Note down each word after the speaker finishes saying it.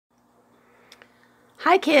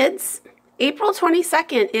Hi kids! April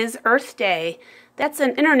 22nd is Earth Day. That's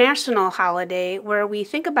an international holiday where we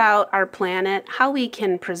think about our planet, how we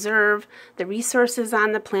can preserve the resources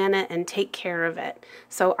on the planet and take care of it.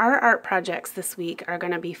 So our art projects this week are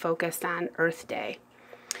going to be focused on Earth Day.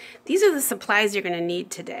 These are the supplies you're going to need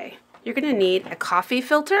today. You're going to need a coffee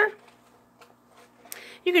filter.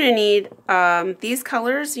 You're going to need these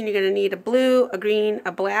colors. You're going to need a blue, a green,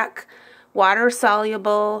 a black,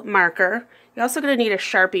 water-soluble marker. You're also going to need a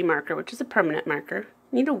Sharpie marker, which is a permanent marker.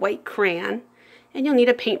 You need a white crayon, and you'll need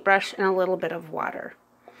a paintbrush and a little bit of water.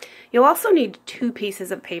 You'll also need 2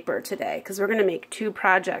 pieces of paper today because we're going to make 2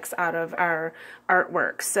 projects out of our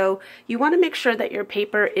artwork. So you want to make sure that your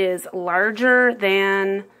paper is larger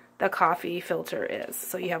than the coffee filter is.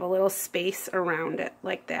 So you have a little space around it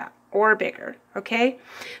like that, or bigger, okay?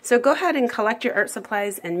 So go ahead and collect your art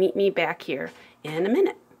supplies and meet me back here in a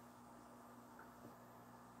minute.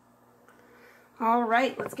 All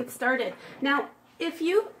right, let's get started. Now, if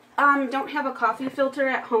you don't have a coffee filter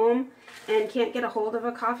at home and can't get a hold of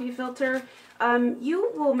a coffee filter,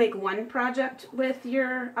 you will make one project with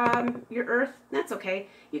your earth. That's okay.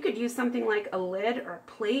 You could use something like a lid or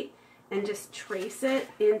a plate and just trace it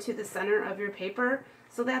into the center of your paper.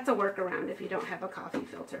 So that's a workaround if you don't have a coffee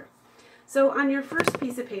filter. So on your first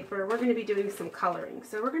piece of paper, we're going to be doing some coloring.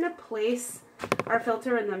 So we're going to place our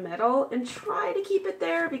filter in the middle and try to keep it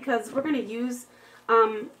there because we're going to use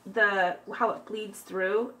how it bleeds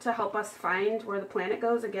through to help us find where the planet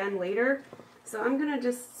goes again later. So I'm going to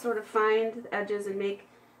just sort of find the edges and make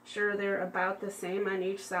sure they're about the same on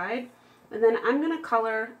each side. And then I'm going to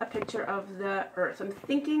color a picture of the Earth. I'm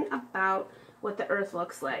thinking about what the Earth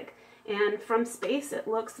looks like. And from space it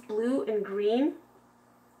looks blue and green.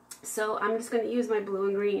 So I'm just going to use my blue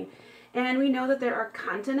and green. And we know that there are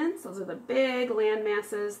continents. Those are the big land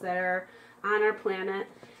masses that are on our planet.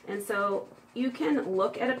 And so you can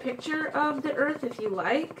look at a picture of the Earth if you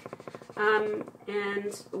like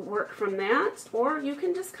and work from that. Or you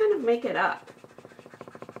can just kind of make it up.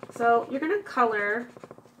 So you're going to color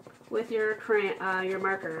with your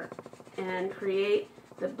marker and create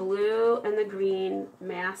the blue and the green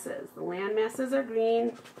masses. The land masses are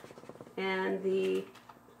green and the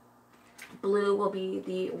blue will be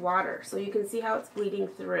the water. So you can see how it's bleeding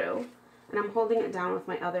through. And I'm holding it down with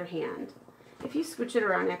my other hand. If you switch it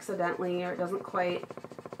around accidentally or it doesn't quite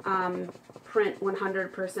print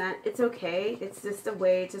 100%, it's okay. It's just a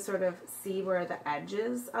way to sort of see where the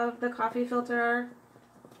edges of the coffee filter are.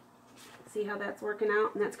 See how that's working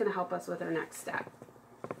out? And that's going to help us with our next step.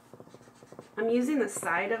 I'm using the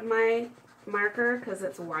side of my marker because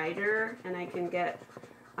it's wider and I can get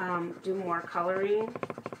do more coloring.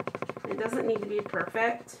 It doesn't need to be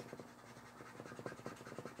perfect.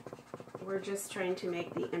 We're just trying to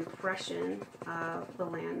make the impression of the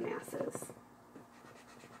land masses.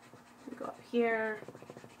 Go up here.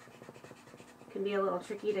 It can be a little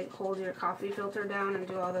tricky to hold your coffee filter down and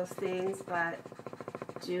do all those things, but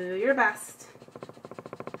do your best.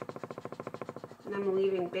 And I'm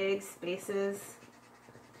leaving big spaces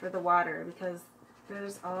for the water because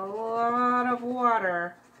there's a lot of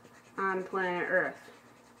water on planet Earth.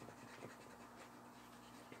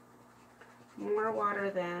 More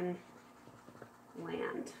water than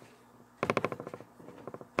land.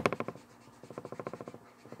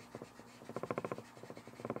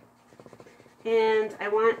 And I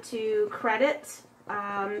want to credit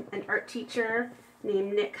an art teacher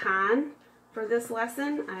named Nick Hahn for this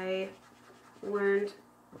lesson. I learned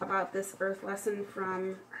about this Earth lesson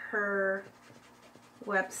from her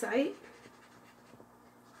website.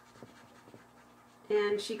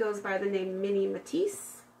 And she goes by the name Minnie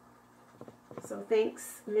Matisse. So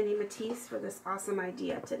thanks, Minnie Matisse, for this awesome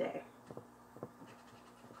idea today.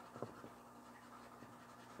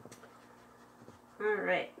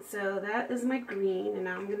 Alright, so that is my green, and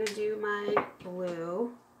now I'm going to do my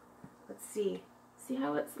blue. Let's see. See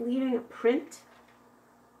how it's leaving a print?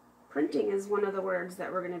 Printing is one of the words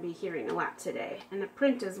that we're going to be hearing a lot today. And a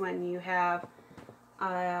print is when you have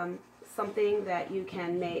something that you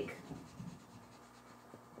can make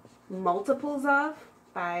multiples of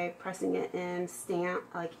by pressing it in stamp,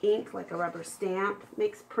 like ink, like a rubber stamp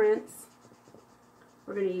makes prints.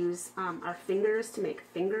 We're going to use our fingers to make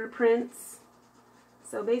fingerprints.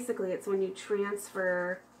 So basically it's when you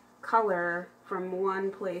transfer color from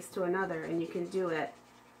one place to another, and you can do it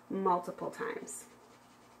multiple times.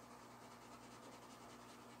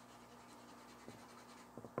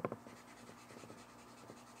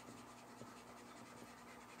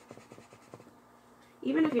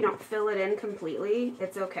 Even if you don't fill it in completely,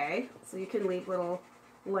 it's okay. So you can leave little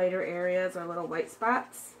lighter areas or little white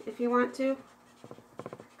spots if you want to.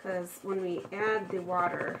 because when we add the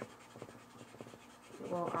water,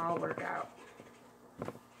 it will all work out.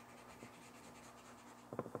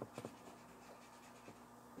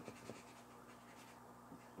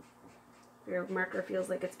 If your marker feels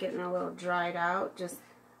like it's getting a little dried out, just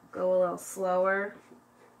go a little slower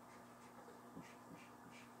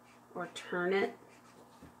or turn it.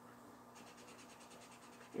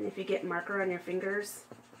 And if you get marker on your fingers,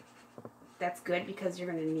 that's good because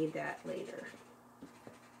you're going to need that later.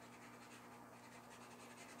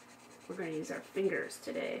 We're going to use our fingers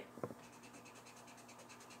today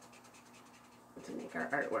to make our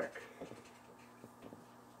artwork.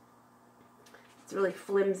 It's really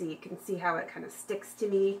flimsy. You can see how it kind of sticks to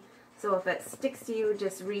me. So if it sticks to you,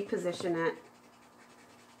 just reposition it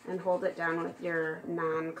and hold it down with your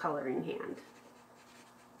non-coloring hand.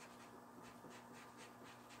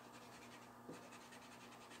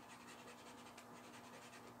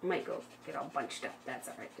 Might go get all bunched up. That's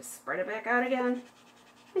all right. Just spread it back out again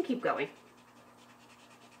and keep going.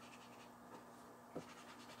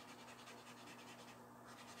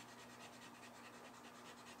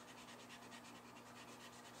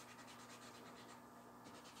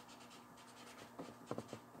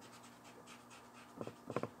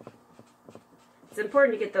 It's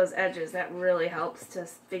important to get those edges. That really helps to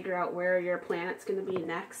figure out where your planet's going to be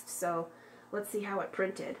next. So let's see how it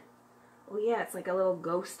printed. Oh yeah, it's like a little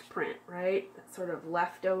ghost print, right? That sort of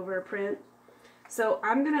leftover print. So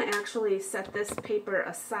I'm going to actually set this paper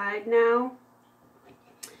aside now,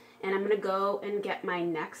 and I'm going to go and get my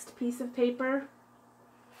next piece of paper.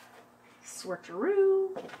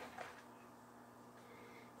 Switcheroo.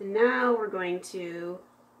 And now we're going to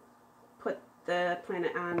put the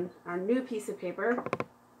planet on our new piece of paper.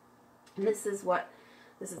 And this is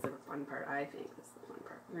the fun part, I think. This is the fun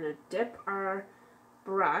part. We're going to dip our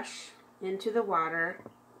brush into the water.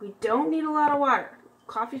 We don't need a lot of water.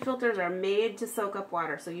 Coffee filters are made to soak up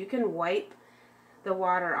water, so you can wipe the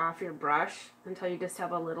water off your brush until you just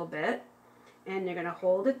have a little bit, and you're going to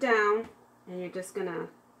hold it down and you're just going to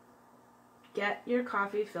get your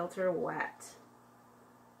coffee filter wet.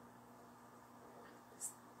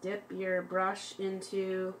 Just dip your brush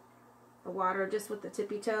into the water just with the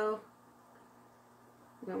tippy toe.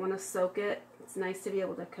 You don't want to soak it. It's nice to be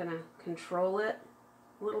able to kind of control it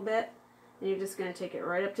a little bit. And you're just going to take it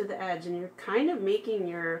right up to the edge, and you're kind of making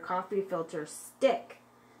your coffee filter stick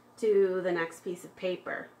to the next piece of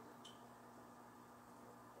paper.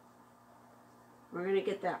 We're going to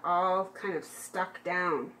get that all kind of stuck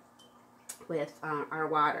down with our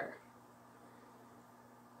water.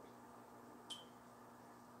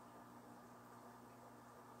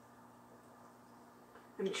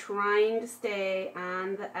 I'm trying to stay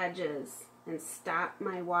on the edges and stop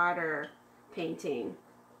my water painting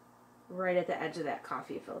right at the edge of that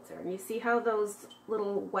coffee filter. And you see how those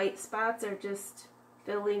little white spots are just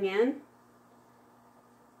filling in?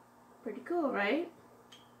 Pretty cool, right?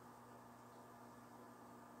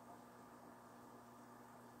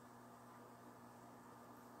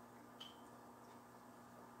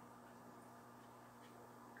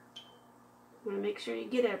 You want to make sure you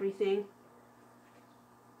get everything.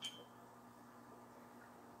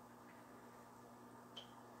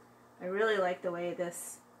 I really like the way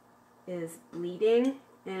this is bleeding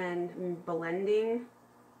and blending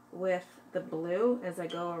with the blue as I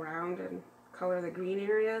go around and color the green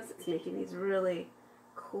areas. It's making these really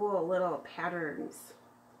cool little patterns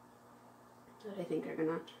that I think are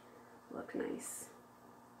gonna look nice.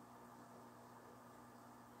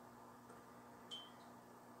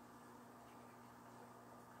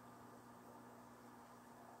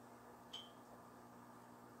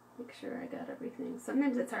 Make sure I got everything.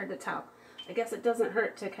 Sometimes it's hard to tell. I guess it doesn't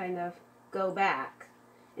hurt to kind of go back.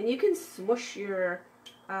 And you can smush your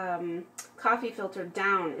coffee filter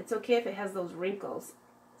down. It's okay if it has those wrinkles.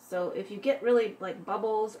 So if you get really like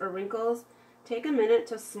bubbles or wrinkles, take a minute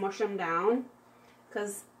to smush them down,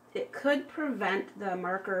 because it could prevent the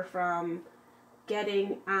marker from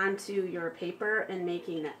getting onto your paper and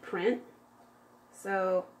making that print.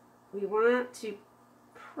 So we want to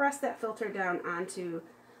press that filter down onto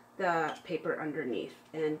the paper underneath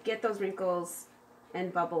and get those wrinkles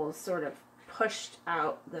and bubbles sort of pushed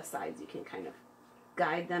out the sides. You can kind of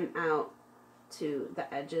guide them out to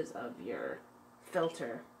the edges of your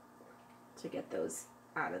filter to get those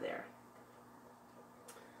out of there.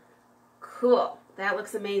 Cool. That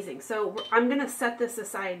looks amazing. So I'm going to set this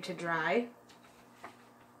aside to dry,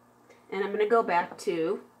 and I'm going to go back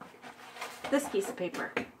to this piece of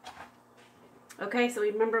paper. Okay, so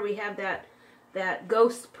remember we have that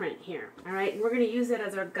ghost print here, all right? And we're going to use it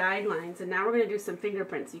as our guidelines, and now we're going to do some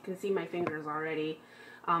fingerprints. You can see my fingers already.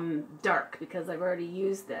 dark because I've already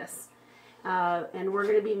used this. And we're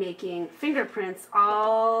going to be making fingerprints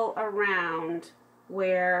all around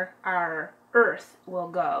where our earth will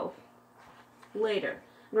go later.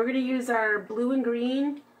 And we're going to use our blue and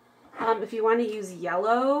green. If you want to use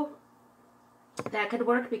yellow, that could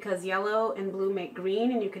work because yellow and blue make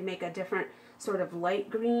green, and you can make a different sort of light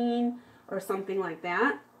green or something like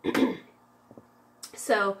that.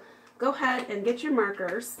 So go ahead and get your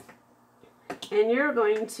markers, and you're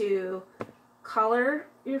going to color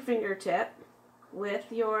your fingertip with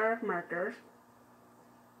your marker,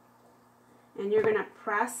 and you're going to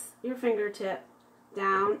press your fingertip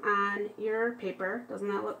down on your paper. Doesn't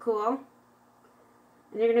that look cool?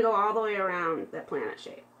 And you're going to go all the way around that planet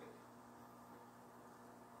shape.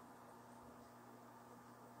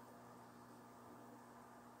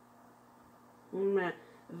 I'm going to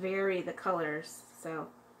vary the colors, so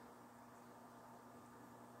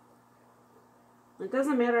it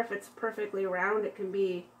doesn't matter if it's perfectly round. It can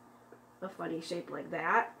be a funny shape like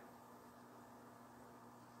that.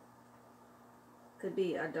 Could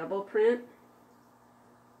be a double print.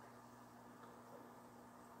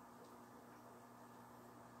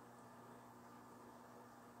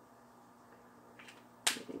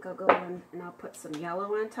 I think I'll go in and I'll put some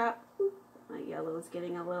yellow on top. My yellow is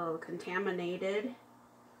getting a little contaminated.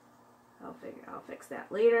 I'll fix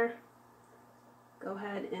that later. Go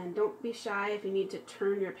ahead and don't be shy if you need to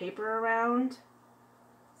turn your paper around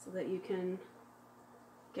so that you can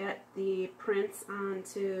get the prints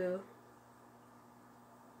onto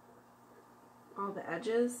all the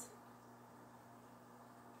edges.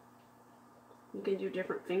 You can do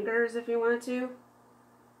different fingers if you want to.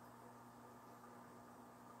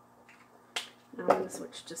 Now I'm going to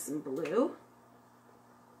switch to some blue.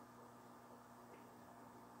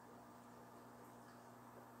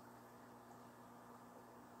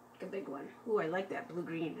 A big one. Ooh, I like that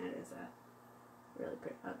blue-green. That is a really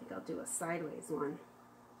pretty. I think I'll do a sideways one.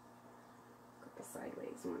 A couple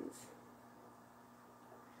sideways ones.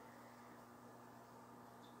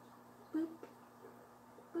 Boop.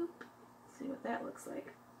 Boop. See what that looks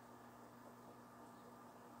like.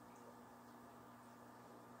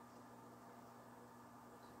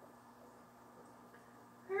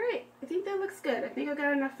 Alright, I think that looks good. I think I've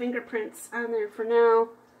got enough fingerprints on there for now.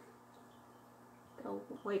 I'll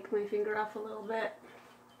wipe my finger off a little bit.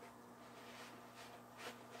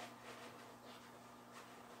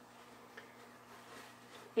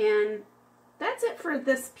 And that's it for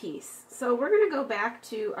this piece. So we're going to go back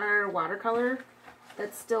to our watercolor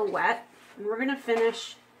that's still wet, and we're going to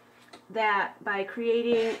finish that by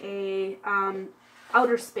creating a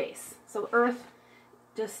outer space. So Earth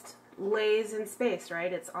just lays in space,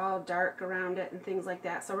 right? It's all dark around it and things like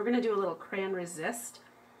that. So we're going to do a little crayon resist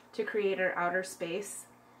to create our outer space.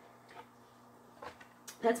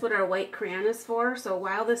 That's what our white crayon is for. So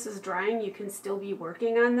while this is drying, you can still be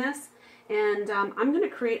working on this. And I'm going to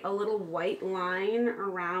create a little white line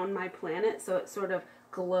around my planet so it sort of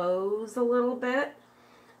glows a little bit.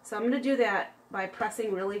 So I'm going to do that by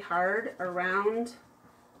pressing really hard around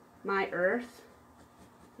my Earth.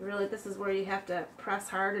 Really, this is where you have to press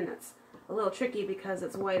hard, and it's a little tricky because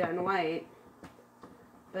it's white on white.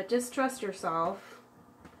 But just trust yourself.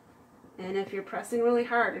 And if you're pressing really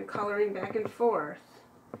hard and coloring back and forth,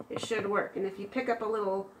 it should work. And if you pick up a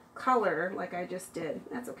little color like I just did,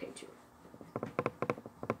 that's okay too.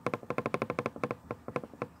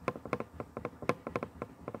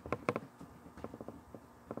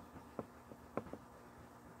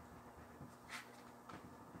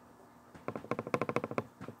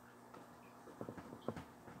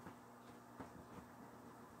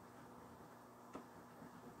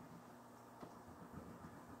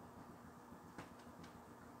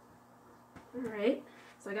 Alright,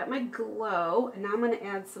 so I got my glow, and now I'm going to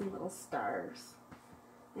add some little stars.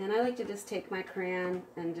 And I like to just take my crayon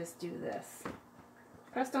and just do this.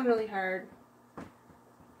 Press down really hard.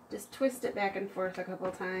 Just twist it back and forth a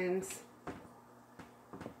couple times.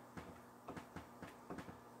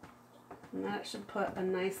 And that should put a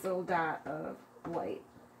nice little dot of white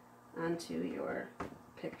onto your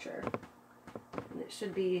picture. And it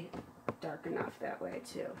should be dark enough that way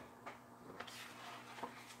too.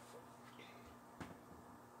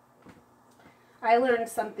 I learned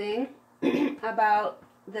something about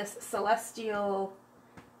this celestial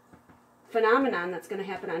phenomenon that's going to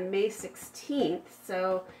happen on May 16th.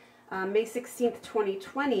 So May 16th,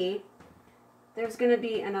 2020, there's going to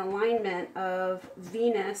be an alignment of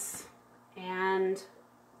Venus and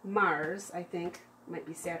Mars, I think. It might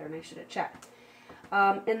be Saturn, I should have checked.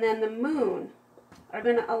 And then the moon are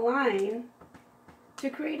going to align to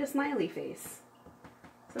create a smiley face.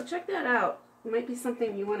 So check that out. it might be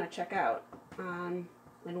something you want to check out and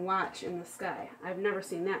watch in the sky. I've never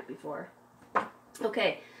seen that before.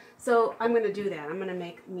 Okay, so I'm going to do that. I'm going to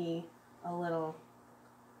make me a little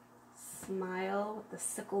smile with the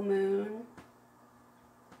sickle moon.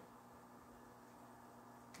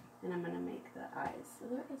 And I'm going to make the eyes. So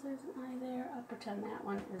there's an eye there. I'll pretend that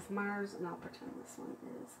one is Mars, and I'll pretend this one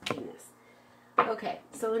is Venus. Okay,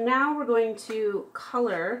 so now we're going to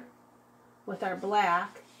color with our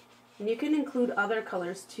black. And you can include other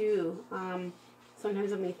colors too.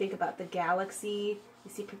 Sometimes when we think about the galaxy,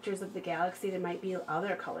 you see pictures of the galaxy, there might be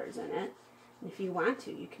other colors in it. And if you want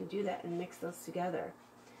to, you can do that and mix those together.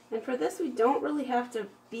 And for this, we don't really have to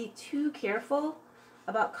be too careful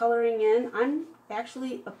about coloring in. I'm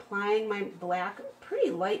actually applying my black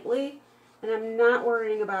pretty lightly, and I'm not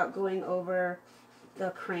worrying about going over the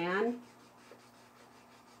crayon,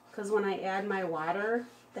 because when I add my water,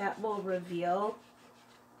 that will reveal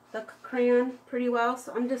the crayon pretty well.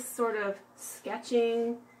 So I'm just sort of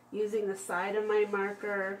sketching using the side of my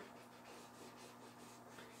marker,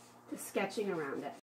 just sketching around it.